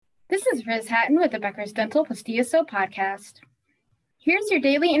This is Riz Hatton with the Becker's Dental plus DSO podcast. Here's your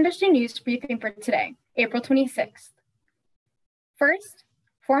daily industry news briefing for today, April 26th. First,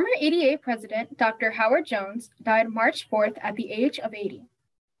 former ADA President Dr. Howard Jones died March 4th at the age of 80.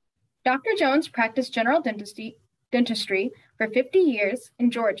 Dr. Jones practiced general dentistry for 50 years in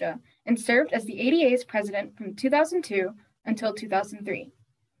Georgia and served as the ADA's president from 2002 until 2003.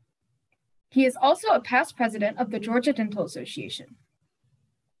 He is also a past president of the Georgia Dental Association.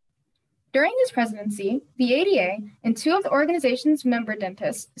 During his presidency, the ADA and two of the organization's member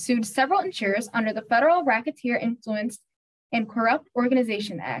dentists sued several insurers under the Federal Racketeer Influenced and Corrupt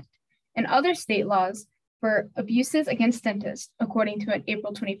Organization Act and other state laws for abuses against dentists, according to an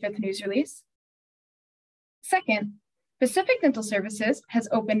April 25th news release. Second, Pacific Dental Services has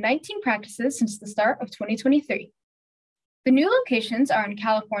opened 19 practices since the start of 2023. The new locations are in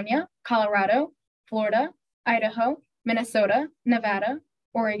California, Colorado, Florida, Idaho, Minnesota, Nevada,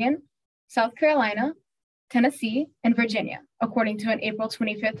 Oregon, South Carolina, Tennessee, and Virginia, according to an April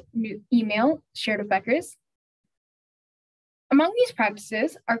 25th email shared with Becker's. Among these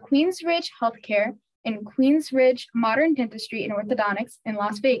practices are Queensridge Healthcare and Queensridge Modern Dentistry and Orthodontics in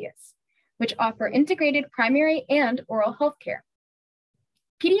Las Vegas, which offer integrated primary and oral health care.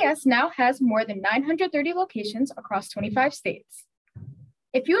 PDS now has more than 930 locations across 25 states.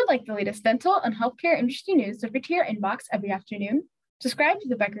 If you would like the latest dental and healthcare industry news delivered to your inbox every afternoon, subscribe to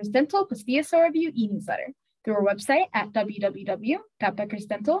the Becker's Dental plus DSO Review e-newsletter through our website at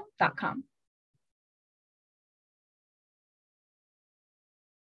www.beckersdental.com.